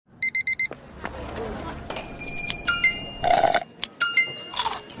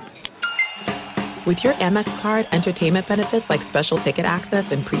With your Amex card, entertainment benefits like special ticket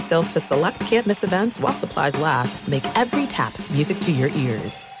access and pre-sales to select can't-miss events while supplies last make every tap music to your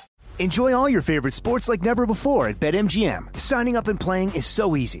ears. Enjoy all your favorite sports like never before at BetMGM. Signing up and playing is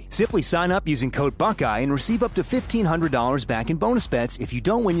so easy. Simply sign up using code Buckeye and receive up to $1,500 back in bonus bets if you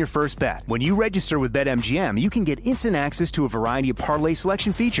don't win your first bet. When you register with BetMGM, you can get instant access to a variety of parlay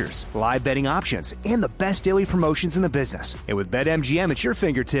selection features, live betting options, and the best daily promotions in the business. And with BetMGM at your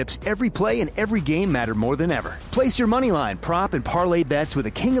fingertips, every play and every game matter more than ever. Place your moneyline, prop, and parlay bets with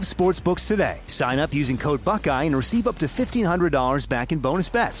the king of sportsbooks today. Sign up using code Buckeye and receive up to $1,500 back in bonus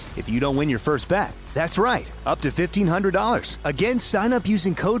bets if you don't win your first bet. That's right, up to $1,500. Again, sign up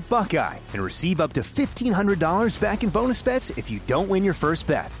using code Buckeye and receive up to $1,500 back in bonus bets if you don't win your first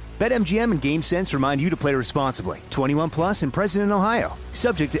bet. BetMGM and GameSense remind you to play responsibly. 21 plus and present in Ohio.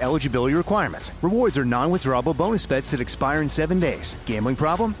 Subject to eligibility requirements. Rewards are non-withdrawable bonus bets that expire in 7 days. Gambling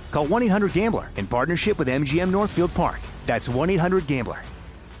problem? Call 1-800-GAMBLER in partnership with MGM Northfield Park. That's 1-800-GAMBLER.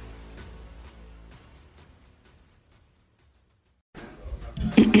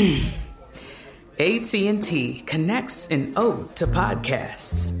 AT&T connects an ode to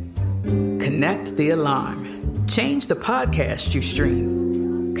podcasts. Connect the alarm. Change the podcast you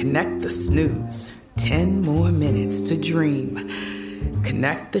stream. Connect the snooze. 10 more minutes to dream.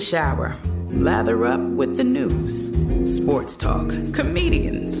 Connect the shower. Lather up with the news. Sports talk,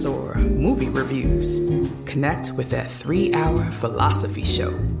 comedians, or movie reviews. Connect with that 3-hour philosophy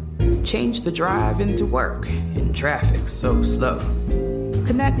show. Change the drive into work in traffic so slow.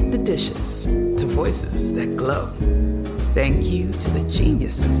 Connect the dishes to voices that glow. Thank you to the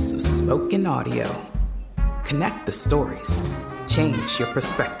geniuses of spoken audio. Connect the stories. Change your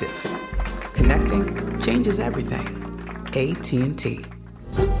perspective. Connecting changes everything. AT&T.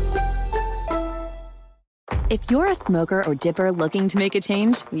 If you're a smoker or dipper looking to make a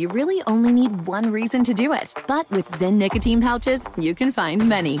change, you really only need one reason to do it. But with Zyn nicotine pouches, you can find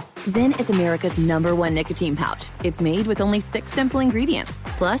many. Zyn is America's #1 nicotine pouch. It's made with only 6 simple ingredients.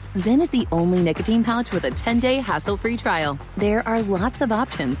 Plus, Zyn is the only nicotine pouch with a 10-day hassle-free trial. There are lots of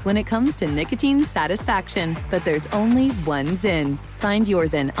options when it comes to nicotine satisfaction, but there's only one Zyn. Find your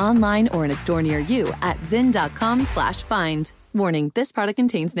Zyn online or in a store near you at zyn.com/find. Warning, this product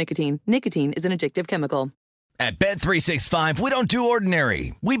contains nicotine. Nicotine is an addictive chemical. At Bet365, we don't do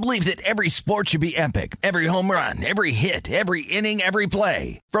ordinary. We believe that every sport should be epic. Every home run, every hit, every inning, every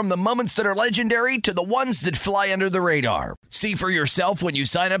play. From the moments that are legendary to the ones that fly under the radar. See for yourself when you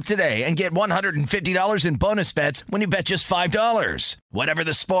sign up today and get $150 in bonus bets when you bet just $5. Whatever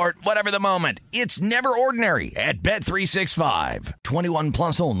the sport, whatever the moment, it's never ordinary at Bet365. 21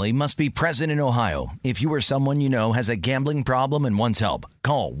 plus only. Must be present in Ohio. If you or someone you know has a gambling problem and wants help,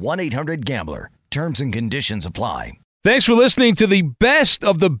 call 1-800-GAMBLER. Terms and conditions apply. Thanks for listening to the Best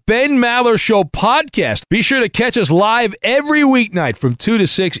of the Ben Maller Show podcast. Be sure to catch us live every weeknight from 2 to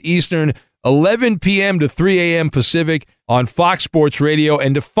 6 Eastern, 11 p.m. to 3 a.m. Pacific on Fox Sports Radio.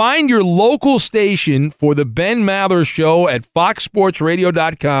 And to find your local station for the Ben Maller Show at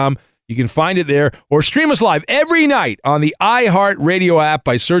foxsportsradio.com, you can find it there, or stream us live every night on the iHeartRadio app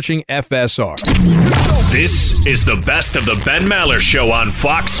by searching FSR. This is the Best of the Ben Maller Show on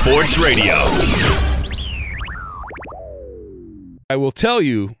Fox Sports Radio. I will tell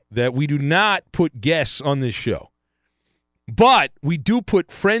you that we do not put guests on this show, but we do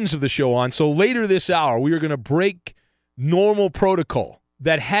put friends of the show on. So later this hour, we are going to break normal protocol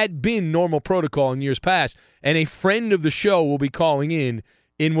that had been normal protocol in years past, and a friend of the show will be calling in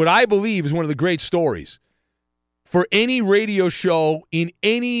what I believe is one of the great stories for any radio show in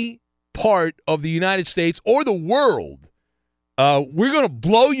any part of the United States or the world. We're going to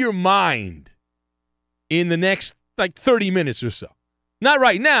blow your mind in the next 30 minutes or so. Not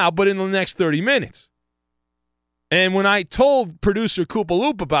right now, but in the next 30 minutes. And when I told producer Koopa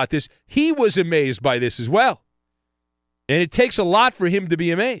Loop about this, he was amazed by this as well. And it takes a lot for him to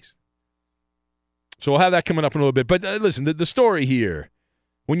be amazed. So we'll have that coming up in a little bit. But listen, the story here,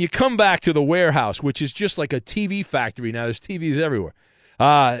 when you come back to the warehouse, which is just like a TV factory now, there's TVs everywhere.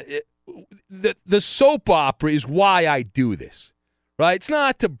 The soap opera is why I do this, right? It's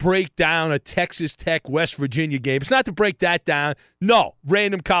not to break down a Texas Tech, West Virginia game. It's not to break that down. No,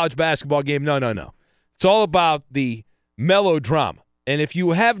 random college basketball game. No. It's all about the melodrama. And if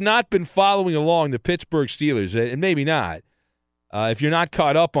you have not been following along the Pittsburgh Steelers, and maybe not, if you're not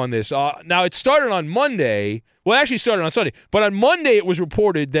caught up on this, now it started on Monday. Well, it actually started on Sunday. But on Monday it was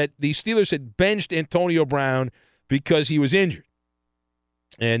reported that the Steelers had benched Antonio Brown because he was injured.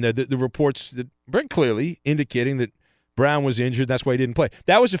 And the reports that very clearly indicating that Brown was injured. That's why he didn't play.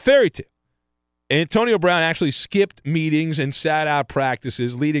 That was a fairy tale. Antonio Brown actually skipped meetings and sat out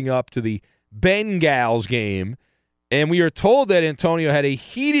practices leading up to the Bengals game, and we are told that Antonio had a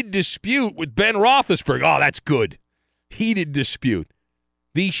heated dispute with Ben Roethlisberger. Oh, that's good. Heated dispute.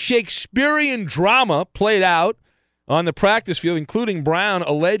 The Shakespearean drama played out on the practice field, including Brown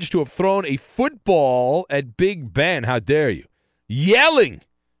alleged to have thrown a football at Big Ben. How dare you? Yelling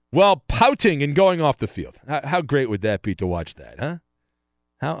while pouting and going off the field. How great would that be to watch that, huh?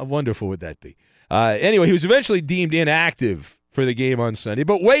 How wonderful would that be? Anyway, he was eventually deemed inactive for the game on Sunday.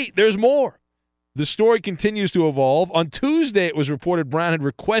 But wait, there's more. The story continues to evolve. On Tuesday, it was reported Brown had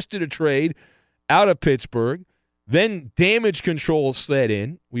requested a trade out of Pittsburgh. Then damage control set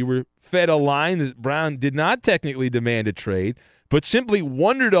in. We were fed a line that Brown did not technically demand a trade, but simply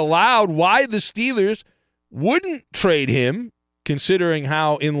wondered aloud why the Steelers wouldn't trade him, considering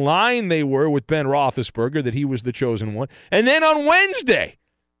how in line they were with Ben Roethlisberger, that he was the chosen one. And then on Wednesday,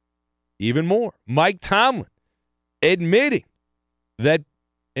 even more, Mike Tomlin admitting that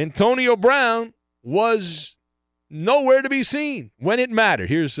Antonio Brown was nowhere to be seen when it mattered.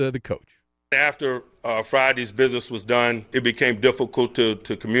 Here's the coach. After Friday's business was done, it became difficult to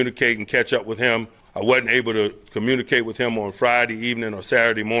communicate and catch up with him. I wasn't able to communicate with him on Friday evening or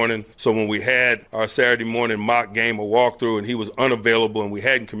Saturday morning. So when we had our Saturday morning mock game or walkthrough and he was unavailable and we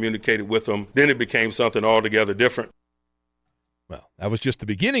hadn't communicated with him, then it became something altogether different. Well, that was just the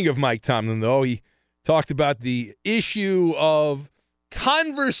beginning of Mike Tomlin, though. He talked about the issue of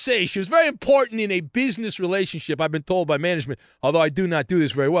conversation. It's very important in a business relationship, I've been told by management, although I do not do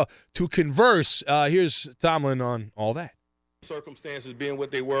this very well, to converse. Here's Tomlin on all that. Circumstances being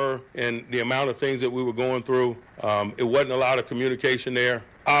what they were and the amount of things that we were going through, it wasn't a lot of communication there.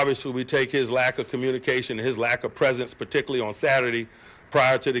 Obviously, we take his lack of communication and his lack of presence, particularly on Saturday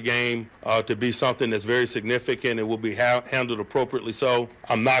prior to the game, to be something that's very significant and will be handled appropriately. So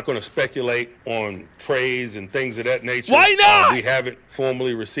I'm not going to speculate on trades and things of that nature. Why not? We haven't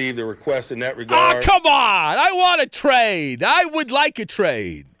formally received a request in that regard. Oh, come on. I want a trade. I would like a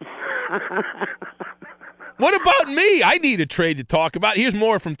trade. What about me? I need a trade to talk about. Here's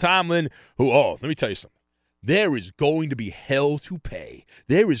more from Tomlin, let me tell you something. There is going to be hell to pay.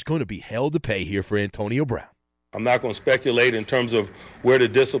 There is going to be hell to pay here for Antonio Brown. I'm not going to speculate in terms of where the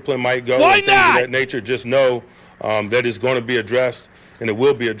discipline might go. Why and things not? of that nature. Just know that it's going to be addressed, and it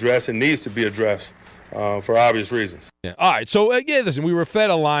will be addressed and needs to be addressed for obvious reasons. Yeah. All right, so listen, we were fed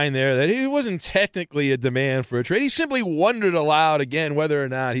a line there that it wasn't technically a demand for a trade. He simply wondered aloud again whether or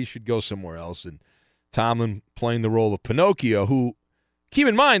not he should go somewhere else, and Tomlin playing the role of Pinocchio, who, keep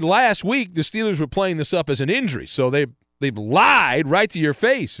in mind, last week the Steelers were playing this up as an injury. So they lied right to your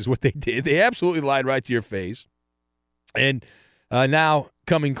face is what they did. They absolutely lied right to your face. And now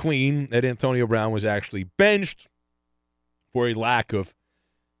coming clean that Antonio Brown was actually benched for a lack of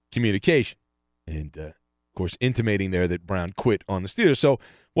communication. And, of course, intimating there that Brown quit on the Steelers. So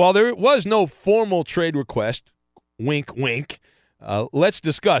while there was no formal trade request, wink, wink, let's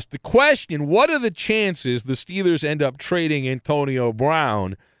discuss the question: what are the chances the Steelers end up trading Antonio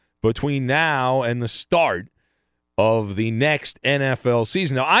Brown between now and the start of the next NFL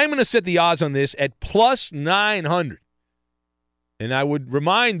season? Now, I'm going to set the odds on this at plus 900. And I would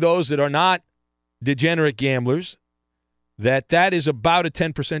remind those that are not degenerate gamblers that is about a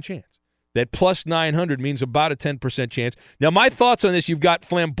 10% chance. That plus 900 means about a 10% chance. Now, my thoughts on this: you've got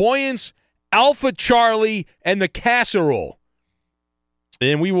Flamboyance, Alpha Charlie, and the Casserole.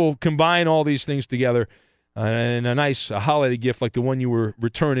 And we will combine all these things together in a nice holiday gift like the one you were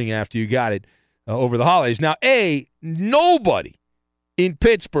returning after you got it over the holidays. Now, nobody in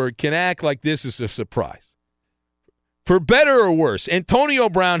Pittsburgh can act like this is a surprise. For better or worse, Antonio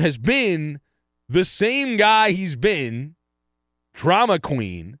Brown has been the same guy he's been, drama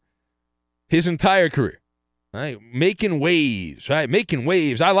queen, his entire career. Right? Making waves, right? Making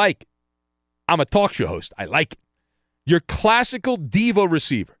waves. I like it. I'm a talk show host. I like it. Your classical diva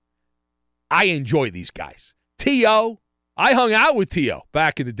receiver. I enjoy these guys. T.O., I hung out with T.O.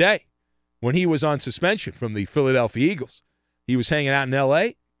 back in the day when he was on suspension from the Philadelphia Eagles. He was hanging out in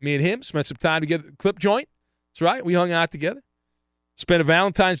L.A. Me and him spent some time together at the Clip Joint. That's right. We hung out together. Spent a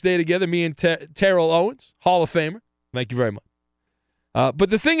Valentine's Day together, me and Terrell Owens, Hall of Famer. Thank you very much. But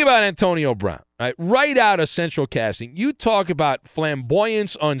the thing about Antonio Brown, right out of Central Casting, you talk about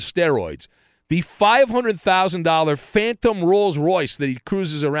flamboyance on steroids. The $500,000 Phantom Rolls Royce that he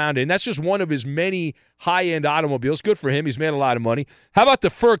cruises around in, that's just one of his many high-end automobiles. Good for him. He's made a lot of money. How about the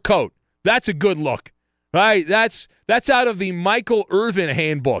fur coat? That's a good look, right? That's out of the Michael Irvin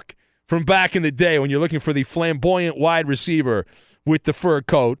handbook from back in the day when you're looking for the flamboyant wide receiver with the fur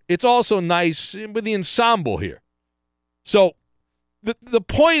coat. It's also nice with the ensemble here. So the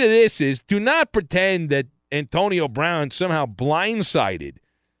point of this is, do not pretend that Antonio Brown somehow blindsided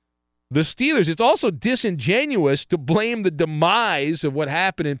the Steelers, it's also disingenuous to blame the demise of what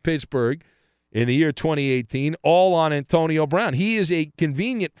happened in Pittsburgh in the year 2018 all on Antonio Brown. He is a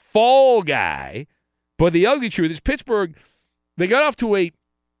convenient fall guy, but the ugly truth is Pittsburgh, they got off to a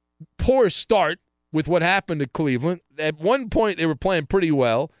poor start with what happened to Cleveland. At one point, they were playing pretty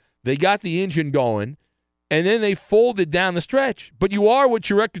well. They got the engine going, and then they folded down the stretch. But you are what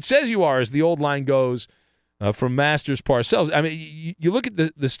your record says you are, as the old line goes from Masters Parcells. I mean, you look at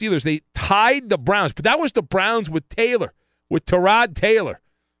the Steelers. They tied the Browns, but that was the Browns with Tyrod Taylor.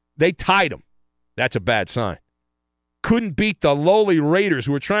 They tied them. That's a bad sign. Couldn't beat the lowly Raiders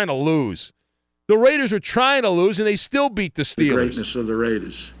who were trying to lose. The Raiders were trying to lose, and they still beat the Steelers. The greatness of the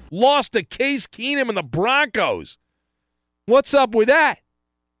Raiders. Lost to Case Keenum and the Broncos. What's up with that?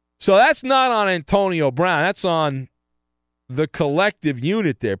 So that's not on Antonio Brown. That's on the collective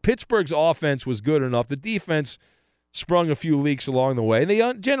unit there. Pittsburgh's offense was good enough. The defense sprung a few leaks along the way. They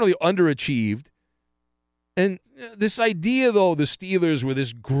generally underachieved. And this idea, though, the Steelers were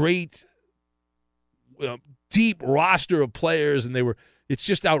this great, deep roster of players, and it's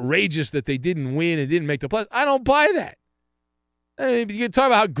just outrageous that they didn't win and didn't make the playoffs. I don't buy that. I mean, you can talk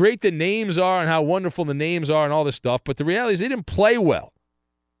about how great the names are and how wonderful the names are and all this stuff, but the reality is they didn't play well.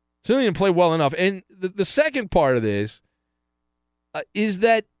 Certainly didn't play well enough. And the second part of this is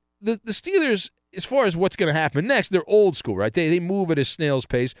that the Steelers, as far as what's going to happen next, they're old school, right? They move at a snail's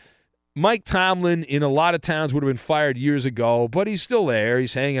pace. Mike Tomlin in a lot of towns would have been fired years ago, but he's still there.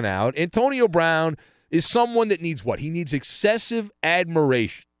 He's hanging out. Antonio Brown is someone that needs what? He needs excessive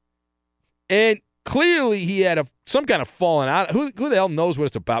admiration. And clearly he had some kind of falling out. Who the hell knows what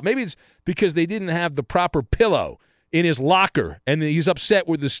it's about? Maybe it's because they didn't have the proper pillow in his locker, and he's upset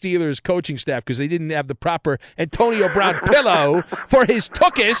with the Steelers coaching staff because they didn't have the proper Antonio Brown pillow for his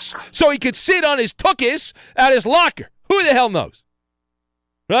tuchus so he could sit on his tuchus at his locker. Who the hell knows?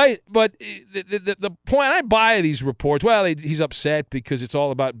 Right? But the point, I buy these reports, well, he's upset because it's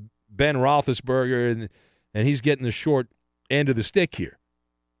all about Ben Roethlisberger, and he's getting the short end of the stick here.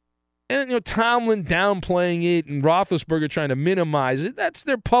 And, Tomlin downplaying it and Roethlisberger trying to minimize it, that's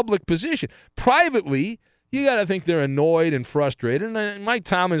their public position. Privately, you got to think they're annoyed and frustrated. And Mike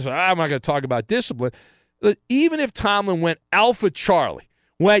Tomlin's like, I'm not going to talk about discipline. But even if Tomlin went Alpha Charlie,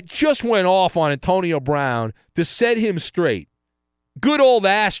 just went off on Antonio Brown to set him straight, good old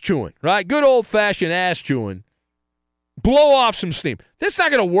ass chewing, right? Good old-fashioned ass chewing. Blow off some steam. That's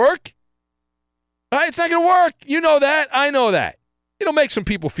not going to work. All right, it's not going to work. You know that. I know that. It'll make some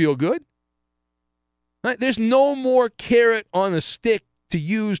people feel good. Right? There's no more carrot on the stick to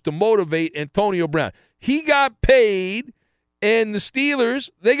use to motivate Antonio Brown. He got paid, and the Steelers,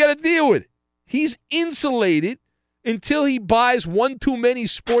 they got to deal with it. He's insulated until he buys one too many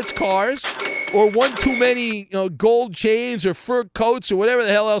sports cars or one too many gold chains or fur coats or whatever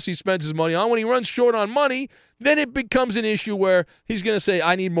the hell else he spends his money on. When he runs short on money, then it becomes an issue where he's going to say,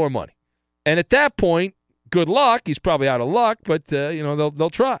 I need more money. And at that point, good luck. He's probably out of luck, but, they'll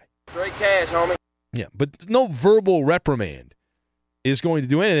try. Straight cash, homie. Yeah, but no verbal reprimand is going to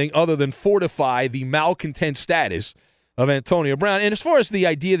do anything other than fortify the malcontent status of Antonio Brown. And as far as the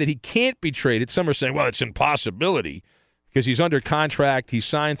idea that he can't be traded, some are saying, well, it's an impossibility because he's under contract. He's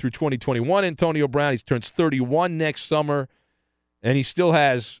signed through 2021, Antonio Brown. He turns 31 next summer, and he still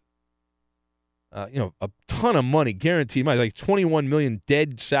has a ton of money, guaranteed money, like $21 million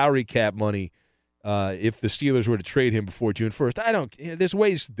dead salary cap money if the Steelers were to trade him before June 1st. There's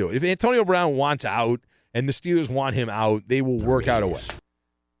ways to do it. If Antonio Brown wants out and the Steelers want him out, they will work out a way.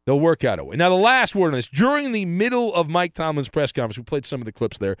 They'll work out a way. Now, the last word on this. During the middle of Mike Tomlin's press conference, we played some of the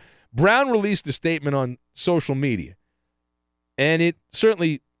clips there, Brown released a statement on social media, and it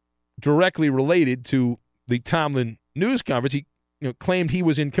certainly directly related to the Tomlin news conference. He claimed he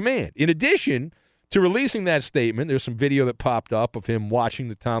was in command. In addition to releasing that statement, there's some video that popped up of him watching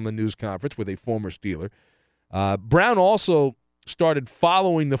the Tomlin news conference with a former Steeler. Brown also started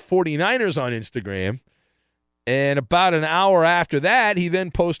following the 49ers on Instagram, and about an hour after that, he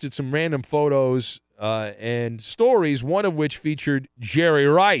then posted some random photos and stories, one of which featured Jerry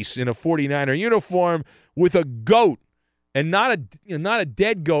Rice in a 49er uniform with a goat, and not a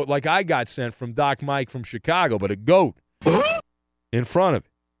dead goat like I got sent from Doc Mike from Chicago, but a goat in front of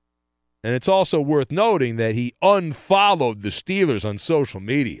it. And it's also worth noting that he unfollowed the Steelers on social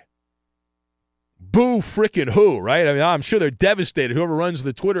media. Boo frickin' who, right? I mean, I'm sure they're devastated, whoever runs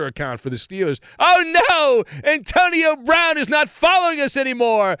the Twitter account for the Steelers. Oh, no! Antonio Brown is not following us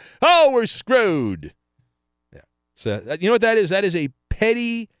anymore! Oh, we're screwed! Yeah. So, you know what that is? That is a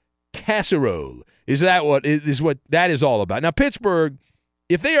petty casserole. Is that what that is all about? Now, Pittsburgh,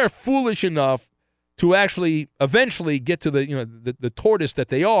 if they are foolish enough to actually eventually get to the tortoise that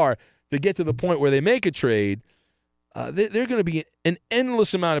they are, to get to the point where they make a trade, there are going to be an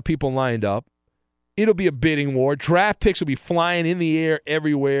endless amount of people lined up. It'll be a bidding war. Draft picks will be flying in the air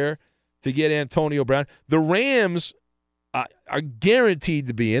everywhere to get Antonio Brown. The Rams are guaranteed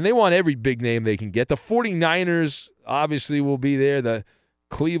to be in. They want every big name they can get. The 49ers obviously will be there. The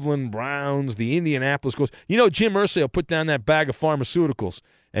Cleveland Browns, the Indianapolis Colts. You know, Jim Irsay will put down that bag of pharmaceuticals,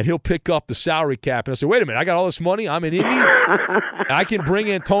 and he'll pick up the salary cap. And he'll say, wait a minute, I got all this money. I'm in Indy. I can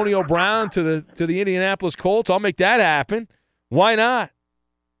bring Antonio Brown to the Indianapolis Colts. I'll make that happen. Why not?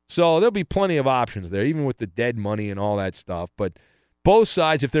 So there'll be plenty of options there, even with the dead money and all that stuff. But both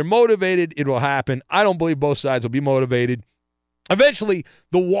sides, if they're motivated, it will happen. I don't believe both sides will be motivated. Eventually,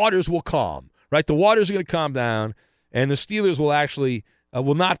 the waters will calm, right? The waters are going to calm down, and the Steelers will actually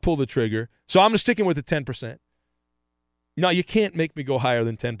will not pull the trigger. So I'm sticking with the 10%. No, you can't make me go higher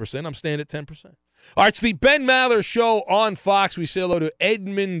than 10%. I'm staying at 10%. All right, it's the Ben Maller Show on Fox. We say hello to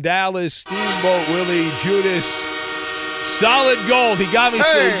Edmund Dallas, Steamboat Willie, Judas. Solid gold. He got me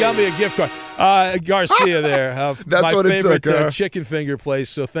a gift card. Garcia there. That's my what favorite, it took. chicken finger place.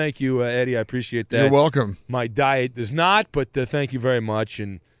 So thank you, Eddie. I appreciate that. You're welcome. My diet does not, but thank you very much.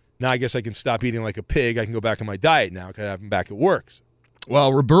 And now I guess I can stop eating like a pig. I can go back on my diet now because I'm back at work. So.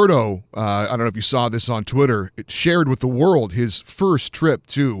 Well, Roberto, I don't know if you saw this on Twitter, it shared with the world his first trip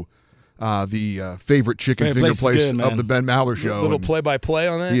to the favorite chicken finger place of the Ben Maller Show. A little play-by-play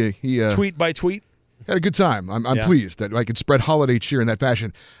on that? He tweet by tweet? Had a good time. I'm pleased that I could spread holiday cheer in that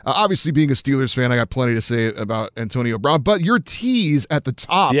fashion. Obviously, being a Steelers fan, I got plenty to say about Antonio Brown, but your tease at the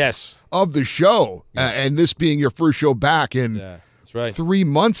top of the show, and this being your first show back in that's right. 3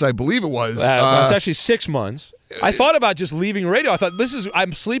 months, I believe it was. It's actually 6 months. I thought about just leaving radio. I thought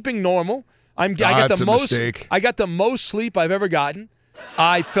I'm sleeping normal. I got the most sleep I've ever gotten.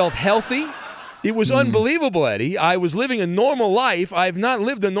 I felt healthy. It was unbelievable, Eddie. I was living a normal life. I've not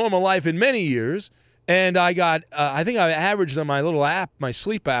lived a normal life in many years. And I got, I think I averaged on my little app, my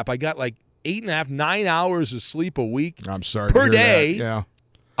sleep app, I got like 8.5, 9 hours of sleep a week. I'm sorry. Per day. That. Yeah.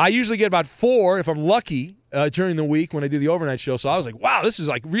 I usually get about 4 if I'm lucky during the week when I do the overnight show. So I was like, wow, this is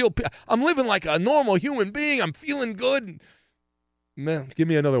like real. I'm living like a normal human being. I'm feeling good. Man, give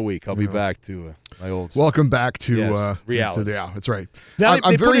me another week. I'll be back to my old. Welcome back to reality. That's right. Now,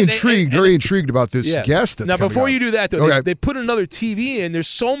 I'm very intrigued about this guest. That's now, before up. you do that, though, they put another TV in. There's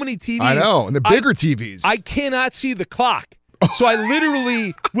so many TVs. I know, and the bigger TVs. I cannot see the clock. So I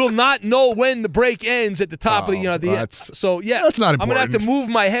literally will not know when the break ends at the top of that's not important. I'm going to have to move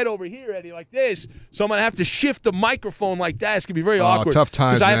my head over here, Eddie, like this. So I'm going to have to shift the microphone like that. It's going to be very awkward. Tough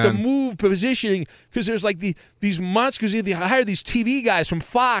times, because I have to move positioning because there's like these monsters. They hire these TV guys from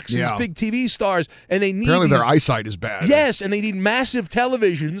Fox, these big TV stars, and they need apparently their eyesight is bad. Yes, and they need massive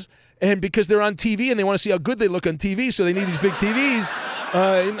televisions, and because they're on TV and they want to see how good they look on TV, so they need these big TVs.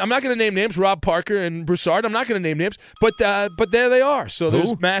 I'm not going to name names, Rob Parker and Broussard. I'm not going to name names, but there they are. So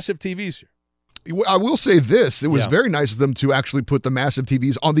there's massive TVs here. I will say this: it was very nice of them to actually put the massive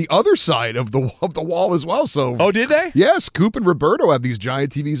TVs on the other side of the wall as well. So, did they? Yes, Coop and Roberto have these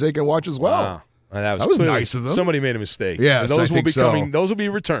giant TVs they can watch as well. Wow. That was nice of them. Somebody made a mistake. Yes, those I will be think coming. Those will be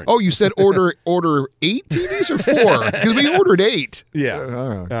returned. Oh, you said order 8 TVs or 4? Because we ordered 8. Yeah.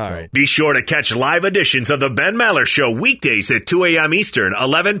 All right. Be sure to catch live editions of the Ben Maller Show weekdays at 2 a.m. Eastern,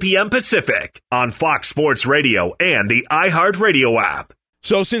 11 p.m. Pacific on Fox Sports Radio and the iHeartRadio app.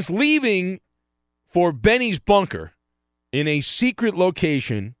 So since leaving for Benny's bunker in a secret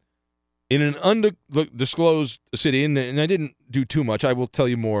location in an undisclosed city, and I didn't do too much. I will tell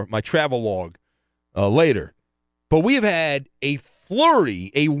you more, my travel log later. But we have had a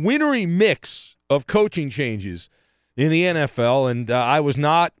flurry, a wintry mix of coaching changes in the NFL, and I was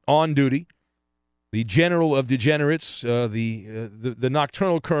not on duty. The general of degenerates, the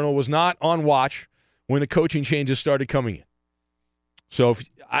nocturnal colonel, was not on watch when the coaching changes started coming in. So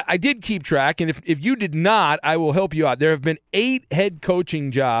I did keep track, and if you did not, I will help you out. There have been 8 head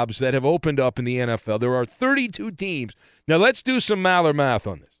coaching jobs that have opened up in the NFL. There are 32 teams. Now, let's do some Maller math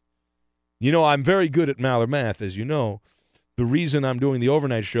on this. You know, I'm very good at Maller math, as you know. The reason I'm doing the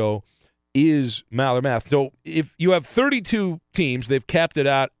overnight show is Maller math. So if you have 32 teams, they've capped it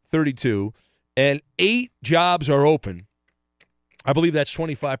out 32, and 8 jobs are open, I believe that's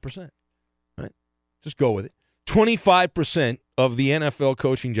 25%. Right? Just go with it. 25% of the NFL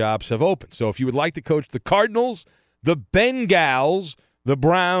coaching jobs have opened. So if you would like to coach the Cardinals, the Bengals, the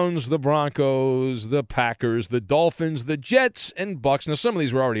Browns, the Broncos, the Packers, the Dolphins, the Jets, and Bucs. Now, some of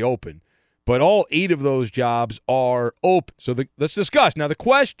these were already open, but all 8 of those jobs are open. So let's discuss. Now, the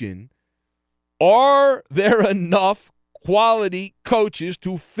question, are there enough quality coaches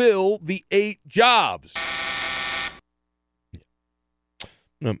to fill the 8 jobs?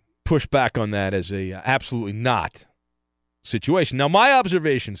 Now, push back on that as a absolutely not situation. Now, my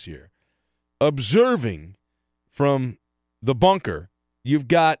observations here, observing from the bunker, you've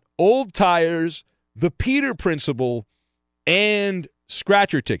got old tires, the Peter Principle, and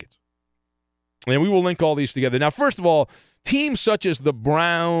scratcher tickets. And we will link all these together. Now, first of all, teams such as the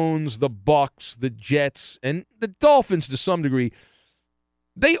Browns, the Bucks, the Jets, and the Dolphins to some degree,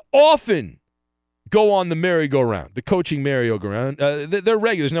 they often go on the merry-go-round, the coaching merry-go-round. They're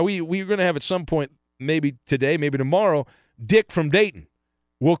regulars. Now, we're going to have at some point, maybe today, maybe tomorrow, Dick from Dayton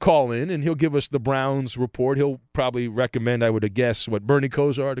will call in, and he'll give us the Browns report. He'll probably recommend, I would guess, Bernie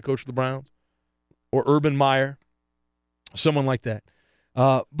Kosar to coach the Browns, or Urban Meyer, someone like that.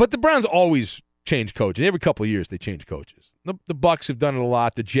 But the Browns always change coaches. Every couple of years they change coaches. The Bucks have done it a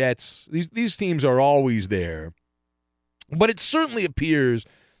lot. The Jets. These teams are always there. But it certainly appears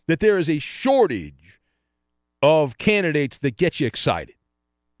that there is a shortage of candidates that get you excited.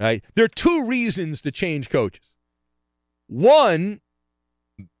 Right? There are two reasons to change coaches. One,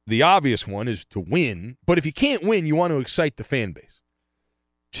 the obvious one, is to win. But if you can't win, you want to excite the fan base.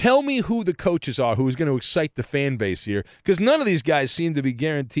 Tell me who the coaches are who is going to excite the fan base here, because none of these guys seem to be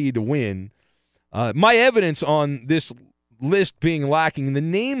guaranteed to win. My evidence on this list being lacking, and the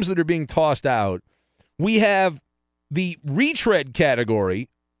names that are being tossed out, we have the retread category,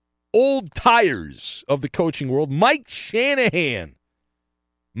 old tires of the coaching world, Mike Shanahan.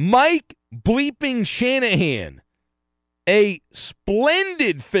 Mike bleeping Shanahan. A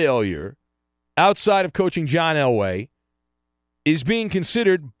splendid failure outside of coaching John Elway is being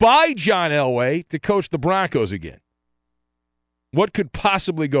considered by John Elway to coach the Broncos again. What could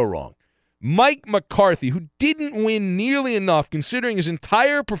possibly go wrong? Mike McCarthy, who didn't win nearly enough considering his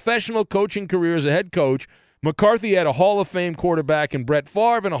entire professional coaching career as a head coach. McCarthy had a Hall of Fame quarterback in Brett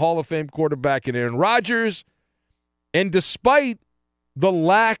Favre and a Hall of Fame quarterback in Aaron Rodgers. And despite the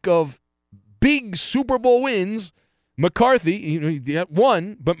lack of big Super Bowl wins, McCarthy, he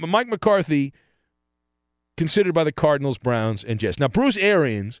won, but Mike McCarthy considered by the Cardinals, Browns, and Jets. Now, Bruce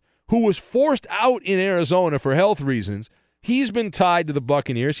Arians, who was forced out in Arizona for health reasons, he's been tied to the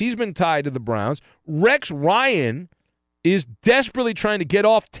Buccaneers. He's been tied to the Browns. Rex Ryan is desperately trying to get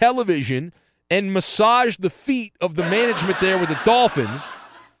off television and massage the feet of the management there with the Dolphins.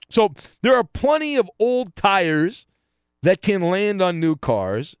 So there are plenty of old tires that can land on new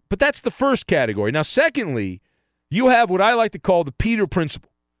cars, but that's the first category. Now, secondly, you have what I like to call the Peter Principle.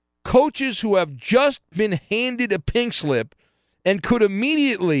 Coaches who have just been handed a pink slip and could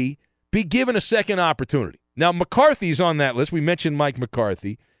immediately be given a second opportunity. Now, McCarthy's on that list. We mentioned Mike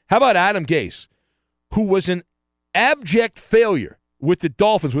McCarthy. How about Adam Gase, who was an abject failure with the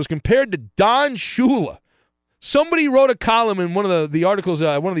Dolphins, was compared to Don Shula. Somebody wrote a column in one of the articles,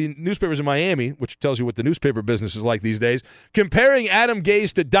 one of the newspapers in Miami, which tells you what the newspaper business is like these days, comparing Adam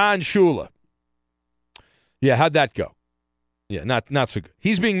Gase to Don Shula. Yeah, how'd that go? Yeah, not so good.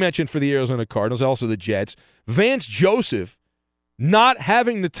 He's being mentioned for the Arizona Cardinals, also the Jets. Vance Joseph not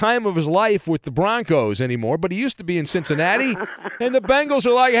having the time of his life with the Broncos anymore, but he used to be in Cincinnati, and the Bengals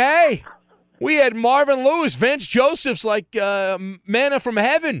are like, hey, we had Marvin Lewis. Vance Joseph's like manna from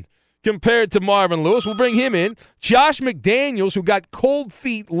heaven compared to Marvin Lewis. We'll bring him in. Josh McDaniels, who got cold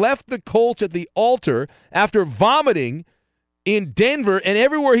feet, left the Colts at the altar after vomiting in Denver, and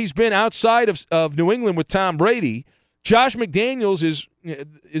everywhere he's been outside of New England with Tom Brady. Josh McDaniels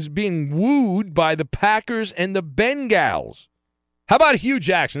is being wooed by the Packers and the Bengals. How about Hugh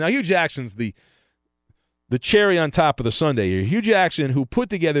Jackson? Now, Hugh Jackson's the cherry on top of the sundae here. Hugh Jackson, who put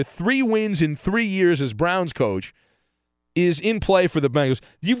together 3 wins in 3 years as Browns coach, is in play for the Bengals.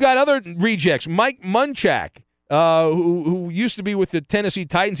 You've got other rejects. Mike Munchak, who used to be with the Tennessee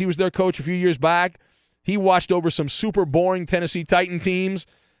Titans. He was their coach a few years back. He watched over some super boring Tennessee Titan teams,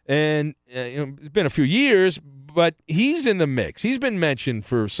 and it's been a few years, but he's in the mix. He's been mentioned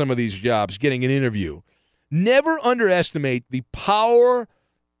for some of these jobs, getting an interview. Never underestimate the power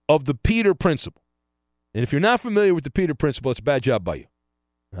of the Peter Principle. And if you're not familiar with the Peter Principle, it's a bad job by you.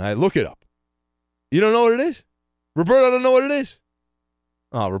 All right, look it up. You don't know what it is? Roberto don't know what it is?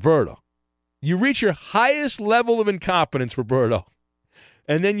 Oh, Roberto. You reach your highest level of incompetence, Roberto,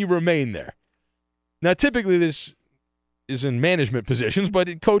 and then you remain there. Now, typically this is in management positions, but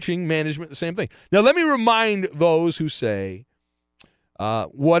in coaching, management, the same thing. Now, let me remind those who say,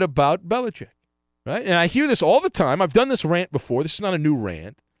 what about Belichick? Right? And I hear this all the time. I've done this rant before. This is not a new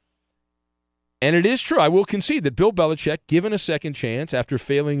rant. And it is true. I will concede that Bill Belichick, given a second chance after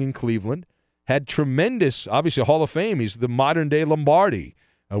failing in Cleveland, had tremendous, obviously, Hall of Fame. He's the modern-day Lombardi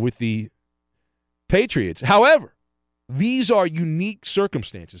with the Patriots. However, these are unique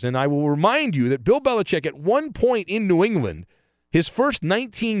circumstances. And I will remind you that Bill Belichick, at one point in New England, His first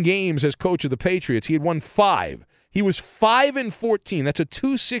 19 games as coach of the Patriots, he had won 5. He was 5-14. That's a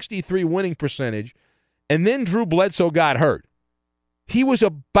 .263 winning percentage. And then Drew Bledsoe got hurt. He was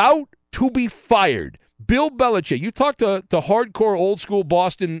about to be fired. Bill Belichick, you talk to hardcore old-school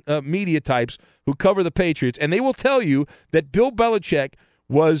Boston media types who cover the Patriots, and they will tell you that Bill Belichick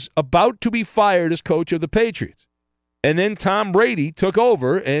was about to be fired as coach of the Patriots. And then Tom Brady took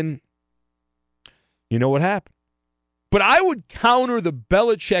over, and you know what happened. But I would counter the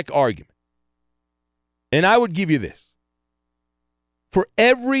Belichick argument, and I would give you this. For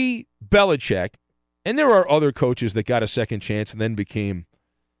every Belichick, and there are other coaches that got a second chance and then became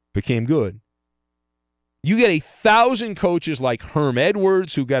good, you get 1,000 coaches like Herm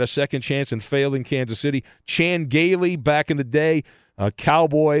Edwards, who got a second chance and failed in Kansas City, Chan Gailey back in the day,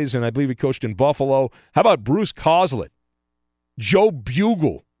 Cowboys, and I believe he coached in Buffalo. How about Bruce Coslett? Joe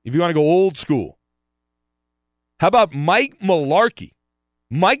Bugle, if you want to go old school. How about Mike Mularkey?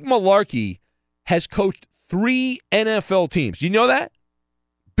 Mike Mularkey has coached 3 NFL teams. Do you know that?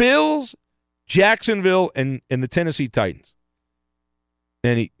 Bills, Jacksonville, and the Tennessee Titans.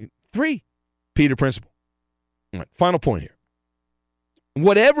 And 3. Peter Principle. All right, final point here.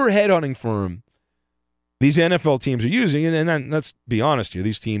 Whatever headhunting firm these NFL teams are using, and then let's be honest here,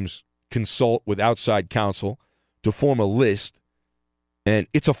 these teams consult with outside counsel to form a list, and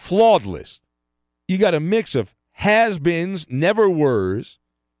it's a flawed list. You got a mix of has-beens, never-weres,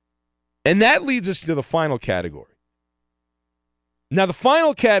 and that leads us to the final category. Now, the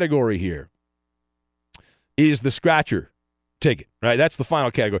final category here is the scratcher ticket, right? That's the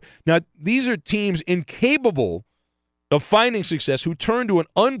final category. Now, these are teams incapable of finding success who turn to an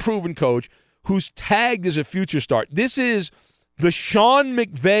unproven coach who's tagged as a future start. This is the Sean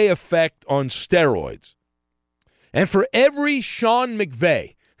McVay effect on steroids. And for every Sean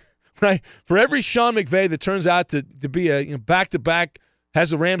McVay, right? For every Sean McVay that turns out to be a back-to-back,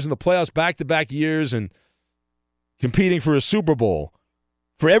 has the Rams in the playoffs back-to-back years and competing for a Super Bowl,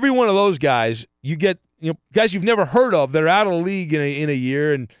 for every one of those guys, you get guys you've never heard of that are out of the league in a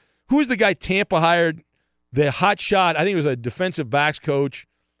year. And who's the guy Tampa hired? The hot shot, I think it was a defensive backs coach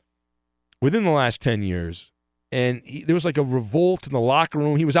within the last 10 years. And there was like a revolt in the locker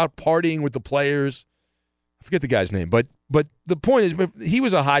room. He was out partying with the players. I forget the guy's name. But the point is, he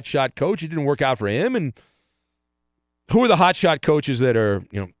was a hot shot coach. It didn't work out for him. And who are the hot shot coaches that are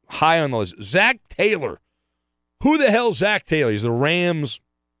high on the list? Zach Taylor. Who the hell is Zach Taylor? He's the Rams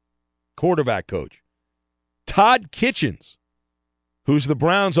quarterback coach. Todd Kitchens, who's the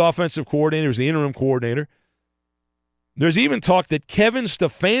Browns offensive coordinator, who's the interim coordinator. There's even talk that Kevin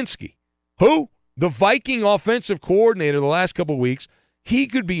Stefanski, who, the Viking offensive coordinator the last couple of weeks, he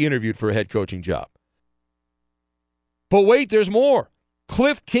could be interviewed for a head coaching job. But wait, there's more.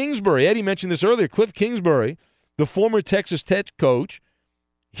 Cliff Kingsbury, Eddie mentioned this earlier, Cliff Kingsbury, the former Texas Tech coach,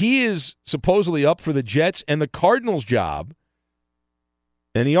 he is supposedly up for the Jets and the Cardinals job,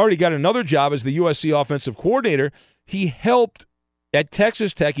 and he already got another job as the USC offensive coordinator. He helped at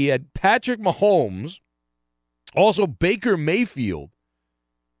Texas Tech. He had Patrick Mahomes, also Baker Mayfield,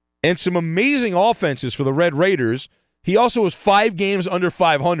 and some amazing offenses for the Red Raiders. He also was 5 games under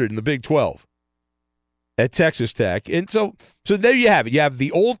 500 in the Big 12 at Texas Tech. And so there you have it. You have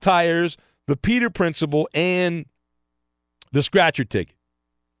the old tires, the Peter Principle, and the scratcher ticket.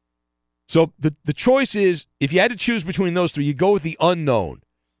 So the choice is, if you had to choose between those 3, you go with the unknown.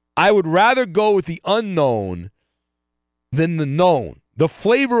 I would rather go with the unknown than the known. The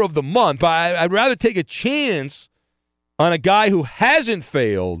flavor of the month, but I'd rather take a chance on a guy who hasn't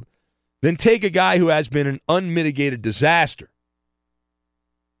failed than take a guy who has been an unmitigated disaster.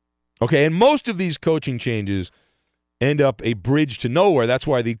 Okay, and most of these coaching changes end up a bridge to nowhere. That's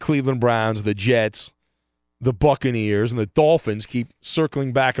why the Cleveland Browns, the Jets, the Buccaneers, and the Dolphins keep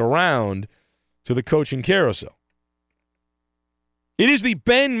circling back around to the coaching carousel. It is the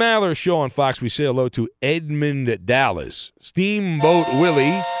Ben Maller Show on Fox. We say hello to Edmund Dallas, Steamboat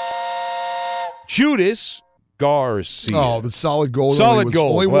Willie, Judas Garcia. Oh, the solid gold. Solid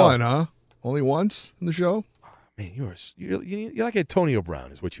gold. Only one, huh? Only once in the show? Man, you're like Antonio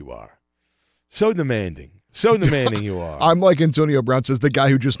Brown is what you are. So demanding. So demanding you are. I'm like Antonio Brown says, the guy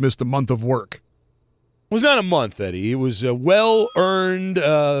who just missed a month of work. It was not a month, Eddie. It was a well-earned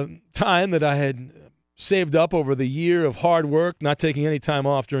time that I had saved up over the year of hard work, not taking any time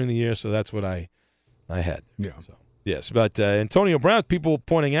off during the year, so that's what I had. Yeah. So, yes, but Antonio Brown, people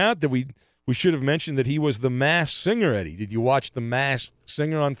pointing out that we should have mentioned that he was the Masked Singer, Eddie. Did you watch the Masked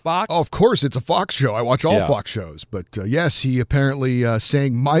Singer on Fox? Oh, of course. It's a Fox show. I watch all Fox shows. But, yes, he apparently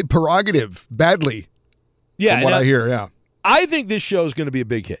sang My Prerogative badly. Yeah. From what I hear, yeah. I think this show is going to be a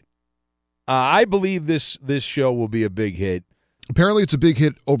big hit. I believe this show will be a big hit. Apparently, it's a big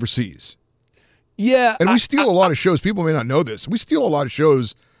hit overseas. Yeah. And we steal a lot of shows. People may not know this. We steal a lot of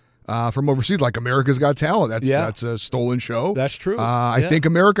shows from overseas, like America's Got Talent. That's a stolen show. That's true. I think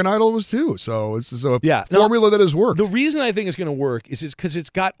American Idol was too. So it's a formula that has worked. The reason I think it's going to work is because it's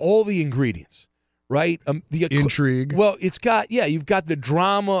got all the ingredients, right? The intrigue. Well, it's got, you've got the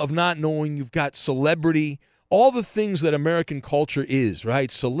drama of not knowing. You've got celebrity, all the things that American culture is, right?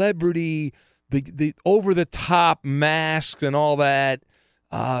 Celebrity, the over-the-top masks and all that.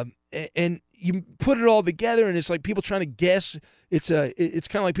 And you put it all together, and it's like people trying to guess. It's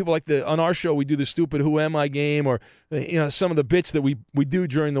kind of like people on our show, we do the stupid Who Am I game, or some of the bits that we do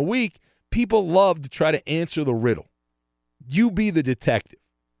during the week. People love to try to answer the riddle. You be the detective.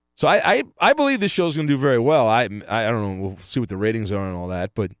 So I believe this show's going to do very well. I don't know. We'll see what the ratings are and all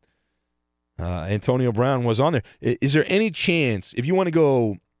that, but Antonio Brown was on there. Is there any chance, if you want to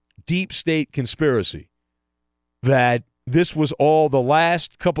go deep state conspiracy, that this was all the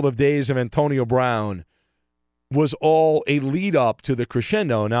last couple of days of Antonio Brown was all a lead up to the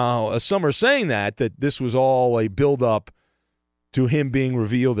crescendo? Now, some are saying that this was all a build up to him being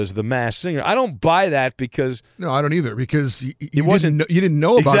revealed as the Masked Singer. I don't buy that because no, I don't either, because you didn't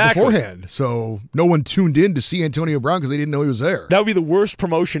know about it beforehand. So no one tuned in to see Antonio Brown because they didn't know he was there. That would be the worst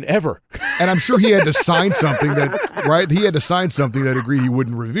promotion ever. And I'm sure he had to sign something He had to sign something that agreed he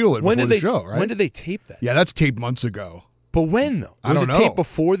wouldn't reveal it before the show, right? When did they tape that? Yeah, that's taped months ago. But when, though? I don't know. Was it taped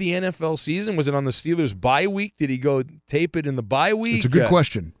before the NFL season? Was it on the Steelers' bye week? Did he go tape it in the bye week? It's a good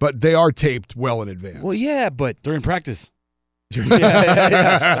question, but they are taped well in advance. Well, yeah, but during practice. He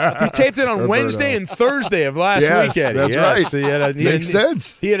taped it on Wednesday and Thursday of last week, Eddie. That's right. So Makes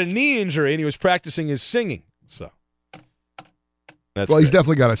sense. He had a knee injury, and he was practicing his singing. So, he's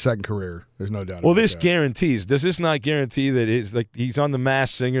definitely got a second career. There's no doubt. Well, this guarantees. Does this not guarantee that he's on the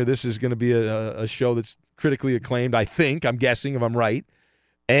Masked Singer? This is going to be a show that's critically acclaimed, I think. I'm guessing, if I'm right.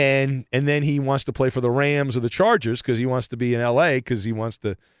 And then he wants to play for the Rams or the Chargers because he wants to be in L.A. because he wants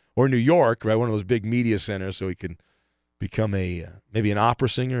to, or New York, right? One of those big media centers, so he can become maybe an opera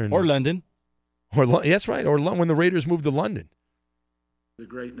singer. Or London. That's right. Or when the Raiders moved to London. The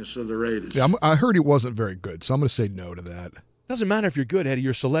greatness of the Raiders. Yeah, I heard he wasn't very good, so I'm going to say no to that. Doesn't matter if you're good, Eddie.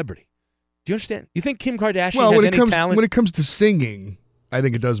 You're a celebrity. Do you understand? You think Kim Kardashian has any talent? When it comes to singing, I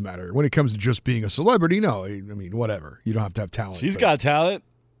think it does matter. When it comes to just being a celebrity, no. I mean, whatever. You don't have to have talent. She's got talent.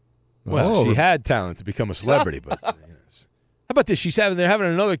 Well, she had talent to become a celebrity, but how about this? They're having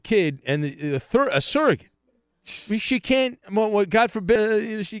another kid and a surrogate. She can't. Well, God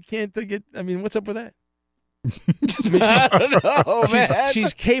forbid, she can't get. I mean, what's up with that? I don't know, man.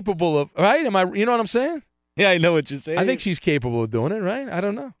 She's capable of, right? Am I? You know what I'm saying? Yeah, I know what you're saying. I think she's capable of doing it, right? I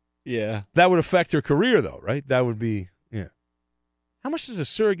don't know. Yeah, that would affect her career, though, right? That would be, How much does a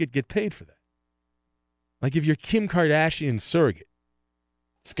surrogate get paid for that? Like if you're Kim Kardashian's surrogate,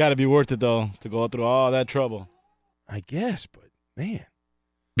 it's got to be worth it though to go through all that trouble. I guess, but man.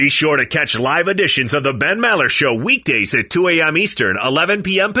 Be sure to catch live editions of the Ben Maller Show weekdays at 2 a.m. Eastern, 11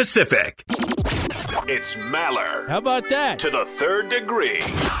 p.m. Pacific. It's Maller. How about that? To the third degree.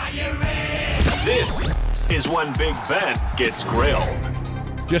 This is when Big Ben gets grilled.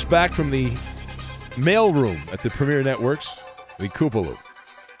 Just back from the mail room at the Premier Networks, the Koopaloo.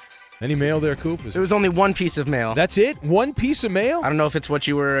 Any mail there, Coop? It was only one piece of mail. That's it? One piece of mail? I don't know if it's what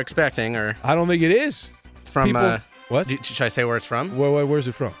you were expecting or... I don't think it is. It's from... What? Should I say where it's from? Where's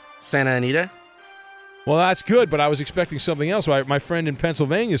it from? Santa Anita. Well, that's good, but I was expecting something else. My friend in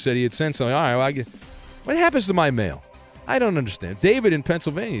Pennsylvania said he had sent something. All right, what happens to my mail? I don't understand. David in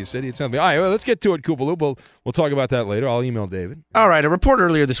Pennsylvania said he had sent me. All right, well, let's get to it, Koopaloo. We'll talk about that later. I'll email David. All right, a report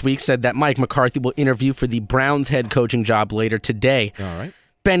earlier this week said that Mike McCarthy will interview for the Browns head coaching job later today. All right.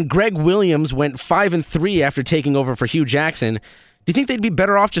 Ben, Greg Williams went 5-3 after taking over for Hugh Jackson. Do you think they'd be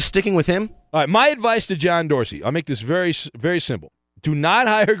better off just sticking with him? All right, my advice to John Dorsey, I'll make this very, very simple. Do not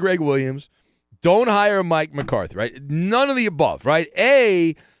hire Greg Williams. Don't hire Mike McCarthy, right? None of the above, right?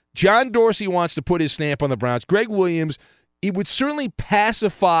 John Dorsey wants to put his stamp on the Browns. Greg Williams, it would certainly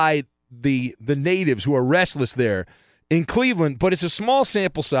pacify the natives who are restless there in Cleveland, but it's a small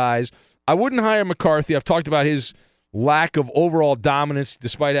sample size. I wouldn't hire McCarthy. I've talked about his lack of overall dominance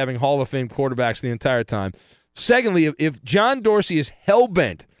despite having Hall of Fame quarterbacks the entire time. Secondly, if John Dorsey is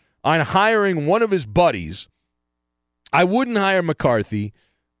hell-bent on hiring one of his buddies, I wouldn't hire McCarthy.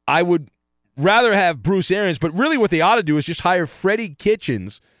 I would rather have Bruce Arians, but really what they ought to do is just hire Freddie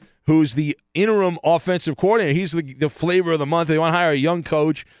Kitchens, who's the interim offensive coordinator. He's the flavor of the month. They want to hire a young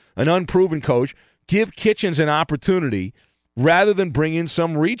coach, an unproven coach. Give Kitchens an opportunity rather than bring in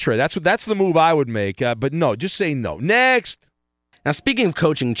some retread. That's the move I would make. But no, just say no. Next. Now, speaking of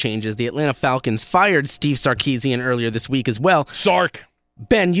coaching changes, the Atlanta Falcons fired Steve Sarkisian earlier this week as well. Sark.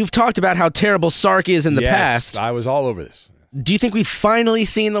 Ben, you've talked about how terrible Sark is in the past. Yes, I was all over this. Do you think we've finally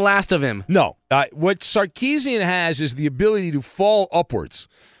seen the last of him? No. What Sarkisian has is the ability to fall upwards.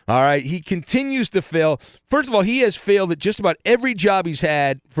 All right? He continues to fail. First of all, he has failed at just about every job he's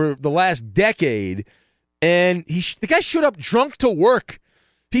had for the last decade, and the guy showed up drunk to work.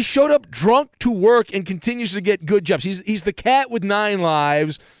 He showed up drunk to work and continues to get good jobs. He's the cat with 9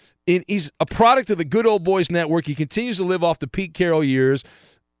 lives. He's a product of the Good Old Boys Network. He continues to live off the Pete Carroll years.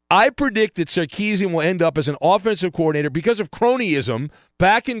 I predict that Sarkisian will end up as an offensive coordinator because of cronyism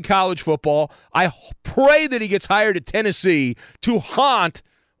back in college football. I pray that he gets hired at Tennessee to haunt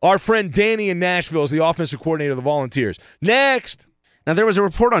our friend Danny in Nashville as the offensive coordinator of the Volunteers. Next. Now, there was a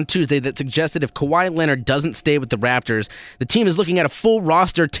report on Tuesday that suggested if Kawhi Leonard doesn't stay with the Raptors, the team is looking at a full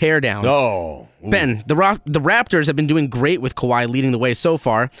roster teardown. Oh. Ben, the Raptors have been doing great with Kawhi leading the way so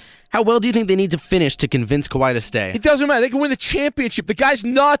far. How well do you think they need to finish to convince Kawhi to stay? It doesn't matter. They can win the championship. The guy's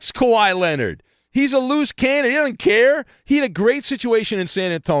nuts, Kawhi Leonard. He's a loose cannon. He doesn't care. He had a great situation in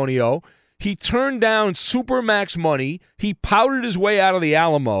San Antonio. He turned down Supermax money. He powdered his way out of the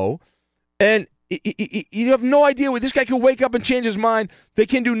Alamo. And you have no idea what this guy can wake up and change his mind. They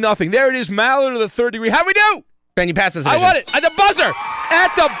can do nothing. There it is, Mallard of the third degree. How we do? Ben, you pass this. I want it at the buzzer.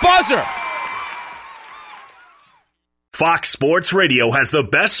 At the buzzer. Fox Sports Radio has the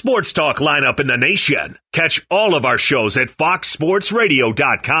best sports talk lineup in the nation. Catch all of our shows at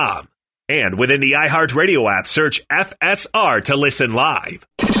foxsportsradio.com. And within the iHeartRadio app, search FSR to listen live.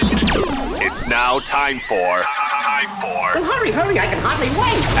 It's now time for... Well, hurry, I can hardly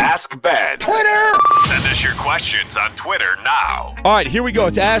wait. Ask Ben. Twitter! Send us your questions on Twitter now. All right, here we go.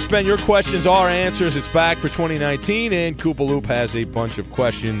 It's Ask Ben. Your questions, our answers. It's back for 2019, and Koopa Loop has a bunch of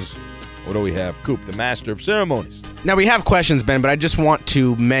questions. What do we have? Coop, the master of ceremonies. Now, we have questions, Ben, but I just want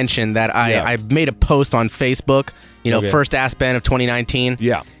to mention that I made a post on Facebook, first Ask Ben of 2019.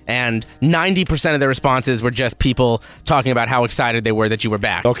 Yeah. And 90% of the responses were just people talking about how excited they were that you were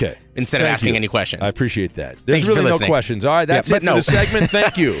back. Okay. Instead of asking any questions. I appreciate that. There's really no questions. All right, that's it for the segment.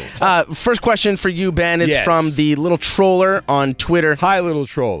 Thank you. First question for you, Ben. It's from the Little Troller on Twitter. Hi, Little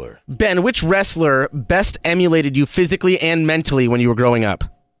Troller. Ben, which wrestler best emulated you physically and mentally when you were growing up?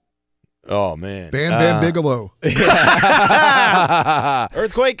 Oh, man. Bam Bigelow.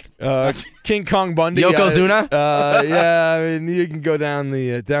 Earthquake. King Kong Bundy. Yokozuna. Yeah, I mean, you can go down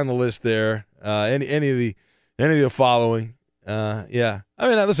the list there. Any of the following. Yeah. I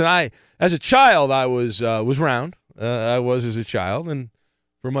mean, listen. As a child, I was round. I was as a child, and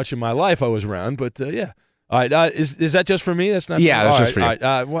for much of my life, I was round. But yeah. All right. Is that just for me? That's not. Yeah, that's just for you. All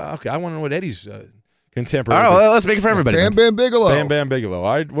right. Well, okay. I want to know what Eddie's. Contemporary. All right, well, let's make it for everybody. Bam Bigelow. Bam Bigelow.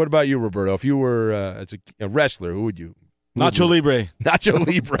 All right, what about you, Roberto? If you were as a wrestler, who would you? Nacho Libre. Nacho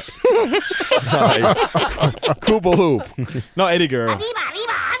Libre. Koopa Hoop. No, Eddie Guerrero. All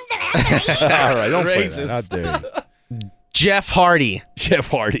right, don't play that. How dare you. Jeff Hardy. Jeff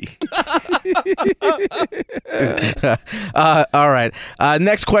Hardy. All right.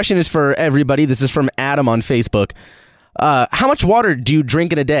 Next question is for everybody. This is from Adam on Facebook. How much water do you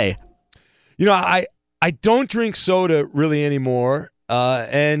drink in a day? I don't drink soda really anymore,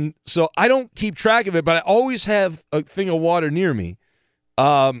 and so I don't keep track of it, but I always have a thing of water near me.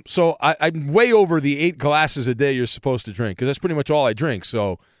 So I'm way over the 8 glasses a day you're supposed to drink, because that's pretty much all I drink.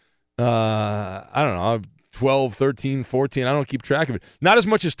 So I don't know, 12, 13, 14, I don't keep track of it. Not as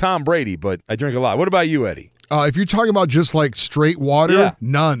much as Tom Brady, but I drink a lot. What about you, Eddie? If you're talking about just like straight water,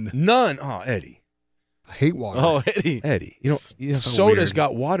 none. Oh, Eddie. I hate water. Oh, Eddie. Soda's weird.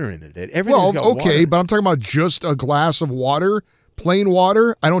 Got water in it. Everything's got okay, water. But I'm talking about just a glass of water, plain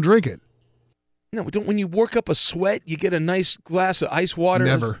water. I don't drink it. No, when you work up a sweat, you get a nice glass of ice water.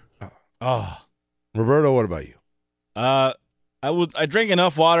 Never. Roberto, what about you? I drank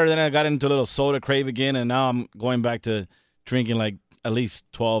enough water, then I got into a little soda crave again, and now I'm going back to drinking like at least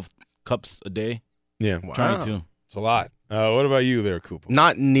 12 cups a day. Yeah, wow. Trying to. It's a lot. What about you there, Cooper?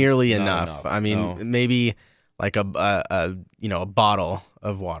 Not nearly enough. I mean, maybe like a bottle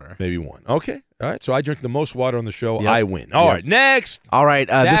of water. Maybe one. Okay. All right. So I drink the most water on the show. Yep. I win. All right. Next. All right.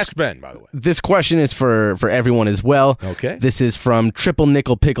 Ask Ben, by the way. This question is for everyone as well. Okay. This is from Triple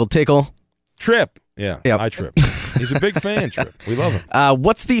Nickel Pickle Tickle. Trip. Yeah. Yep. I Trip. He's a big fan, Trip. We love him.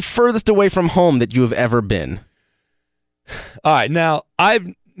 What's the furthest away from home that you have ever been? All right. Now,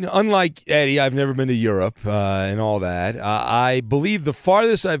 unlike Eddie, I've never been to Europe and all that. I believe the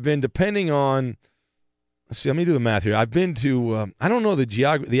farthest I've been, depending on, let's see, let me do the math here. I've been to, I don't know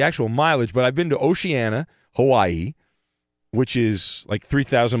the actual mileage, but I've been to Oceana, Hawaii, which is like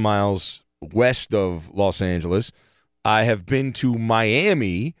 3,000 miles west of Los Angeles. I have been to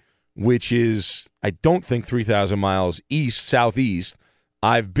Miami, which is, I don't think, 3,000 miles southeast.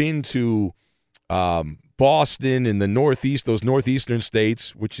 I've been to Boston in the Northeast, those northeastern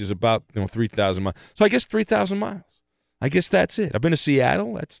states, which is about 3,000 miles. So I guess 3,000 miles. I guess that's it. I've been to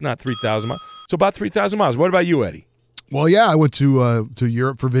Seattle. That's not 3,000 miles. So about 3,000 miles. What about you, Eddie? Well, yeah, I went to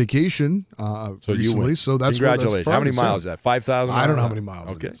Europe for vacation recently. You went. So that's congratulations. How many miles is that? 5,000? I don't know how many miles.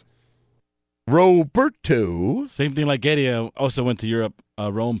 Okay. Roberto. Same thing like Eddie. I also went to Europe,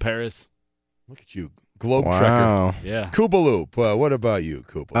 Rome, Paris. Look at you. Globetrotter. Yeah. Koopaloop. What about you,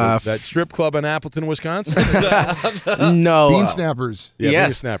 Koopaloop? That strip club in Appleton, Wisconsin? No. Bean Snappers. Yeah, yes.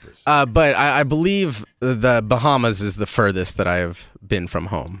 Bean Snappers. But I believe the Bahamas is the furthest that I have been from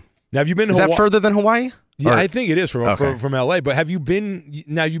home. Now, have you been to Is Hawaii? that further than Hawaii? Yeah, Or- I think it is from L.A., but have you been –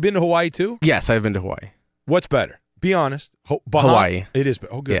 now, you've been to Hawaii too? Yes, I've been to Hawaii. What's better? Be honest. Hawaii. It is.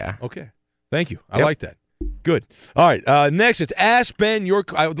 Oh, good. Yeah. Okay. Thank you. I like that. Good. All right. Next, it's Ask Ben.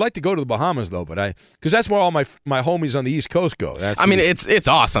 I would like to go to the Bahamas though, but because that's where all my homies on the East Coast go. It's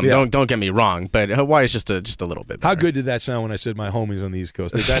awesome. Yeah. Don't get me wrong, but Hawaii is just a little bit better. How good did that sound when I said my homies on the East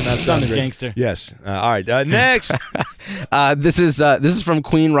Coast? Did that not Son sound of great? gangster. Yes. All right. Next. This is from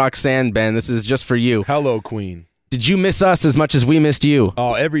Queen Roxanne, Ben. This is just for you. Hello, Queen. Did you miss us as much as we missed you?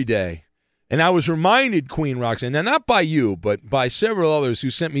 Oh, every day. And I was reminded, Queen Roxanne, now not by you, but by several others who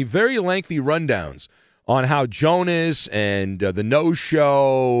sent me very lengthy rundowns on how Jonas and the No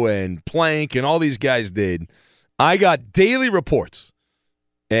Show and Plank and all these guys did. I got daily reports,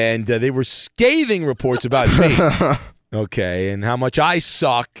 and they were scathing reports about me. Okay, and how much I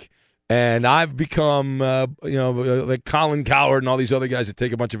suck, and I've become, like Colin Cowherd and all these other guys that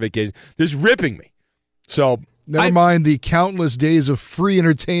take a bunch of vacations. They're just ripping me. So never mind the countless days of free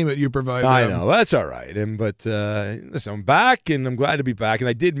entertainment you provide. I know that's all right, but listen, I'm back, and I'm glad to be back, and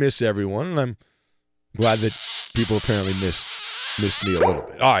I did miss everyone, and I'm glad that people apparently missed me a little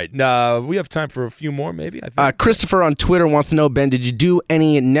bit. All right, we have time for a few more, maybe. I think. Christopher on Twitter wants to know, Ben, did you do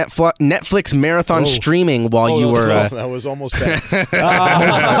any Netflix marathon streaming while you were? That was almost bad.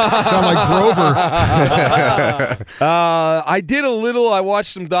 Sound like Grover. I did a little. I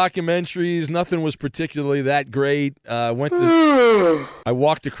watched some documentaries. Nothing was particularly that great. I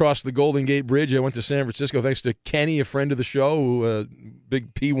walked across the Golden Gate Bridge. I went to San Francisco thanks to Kenny, a friend of the show, who,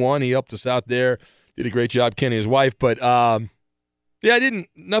 big P1. He helped us out there. Did a great job, Kenny, his wife. But yeah,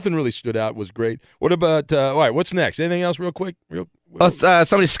 nothing really stood out. Was great. What about? All right, what's next? Anything else, real quick?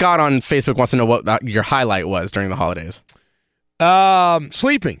 Somebody, Scott on Facebook, wants to know what your highlight was during the holidays.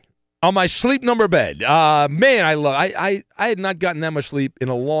 Sleeping on my sleep number bed. Man, I had not gotten that much sleep in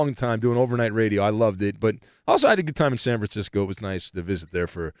a long time doing overnight radio. I loved it, but also I had a good time in San Francisco. It was nice to visit there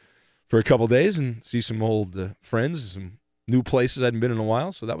for a couple days and see some old friends, some new places I hadn't been in a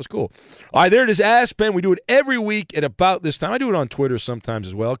while, so that was cool. All right, there it is. Ask Ben. We do it every week at about this time. I do it on Twitter sometimes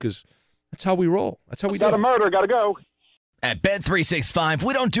as well because that's how we roll. That's how we do it. Got a murder. Got to go. At Bet365,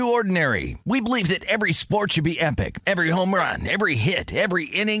 we don't do ordinary. We believe that every sport should be epic. Every home run, every hit, every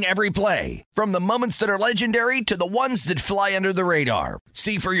inning, every play. From the moments that are legendary to the ones that fly under the radar.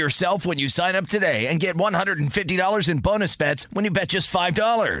 See for yourself when you sign up today and get $150 in bonus bets when you bet just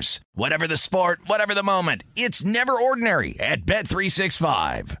 $5. Whatever the sport, whatever the moment, it's never ordinary at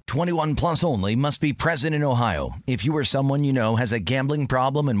Bet365. 21 plus only. Must be present in Ohio. If you or someone you know has a gambling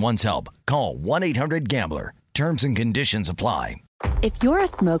problem and wants help, call 1-800-GAMBLER. Terms and conditions apply. If you're a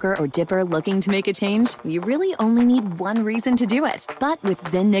smoker or dipper looking to make a change, you really only need one reason to do it. But with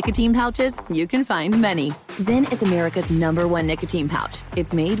Zyn nicotine pouches, you can find many. Zyn is America's #1 nicotine pouch.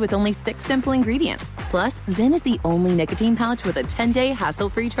 It's made with only 6 simple ingredients. Plus, Zyn is the only nicotine pouch with a 10-day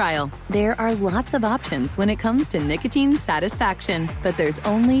hassle-free trial. There are lots of options when it comes to nicotine satisfaction, but there's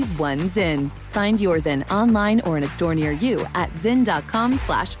only one Zyn. Find your Zyn online or in a store near you at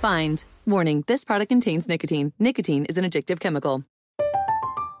zyn.com/find. Warning, this product contains nicotine. Nicotine is an addictive chemical.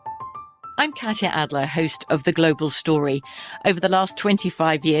 I'm Katya Adler, host of The Global Story. Over the last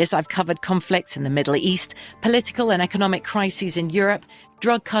 25 years, I've covered conflicts in the Middle East, political and economic crises in Europe,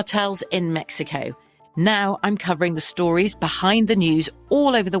 drug cartels in Mexico. Now I'm covering the stories behind the news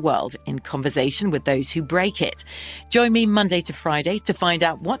all over the world in conversation with those who break it. Join me Monday to Friday to find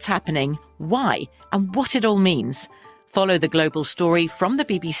out what's happening, why, and what it all means. Follow The Global Story from the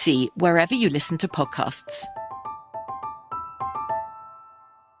BBC wherever you listen to podcasts.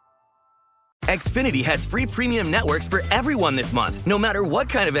 Xfinity has free premium networks for everyone this month, no matter what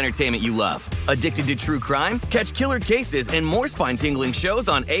kind of entertainment you love. Addicted to true crime? Catch killer cases and more spine-tingling shows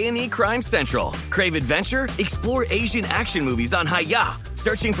on A&E Crime Central. Crave adventure? Explore Asian action movies on Hi-YAH.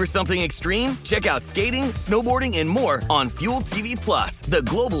 Searching for something extreme? Check out skating, snowboarding, and more on Fuel TV Plus, the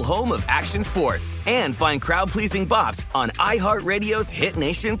global home of action sports. And find crowd-pleasing bops on iHeartRadio's Hit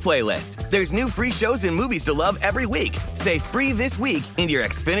Nation playlist. There's new free shows and movies to love every week. Say free this week in your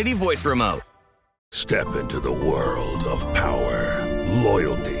Xfinity voice remote. Step into the world of power,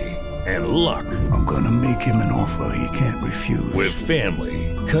 loyalty, and luck. I'm gonna make him an offer he can't refuse. With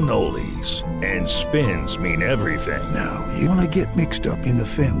family, cannolis, and spins mean everything. Now, you wanna get mixed up in the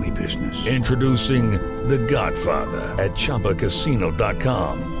family business. Introducing The Godfather at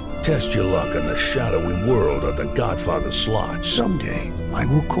ChumbaCasino.com. Test your luck in the shadowy world of The Godfather slot. Someday, I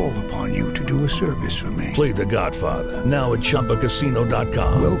will call upon you to do a service for me. Play The Godfather, now at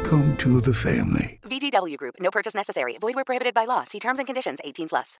ChumbaCasino.com. Welcome to the family. VGW Group. No purchase necessary. Void where prohibited by law. See terms and conditions. 18+.